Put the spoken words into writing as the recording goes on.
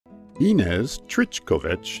Ines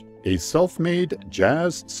Trichkovic, a self-made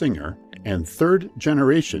jazz singer and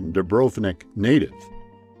third-generation Dubrovnik native,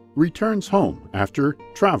 returns home after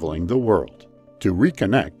traveling the world to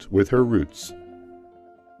reconnect with her roots.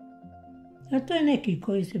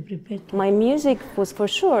 My music was for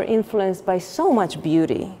sure influenced by so much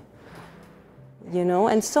beauty, you know,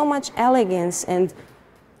 and so much elegance and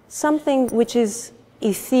something which is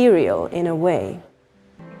ethereal in a way.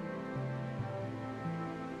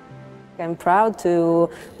 I'm proud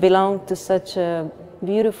to belong to such a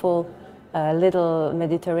beautiful little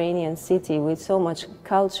Mediterranean city with so much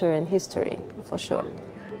culture and history, for sure.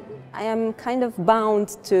 I am kind of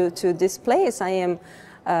bound to this place. I am,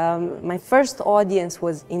 my first audience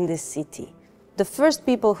was in this city. The first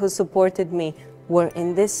people who supported me were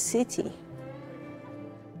in this city.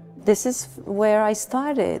 This is where I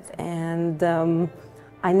started, and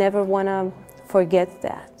I never want to forget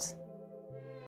that.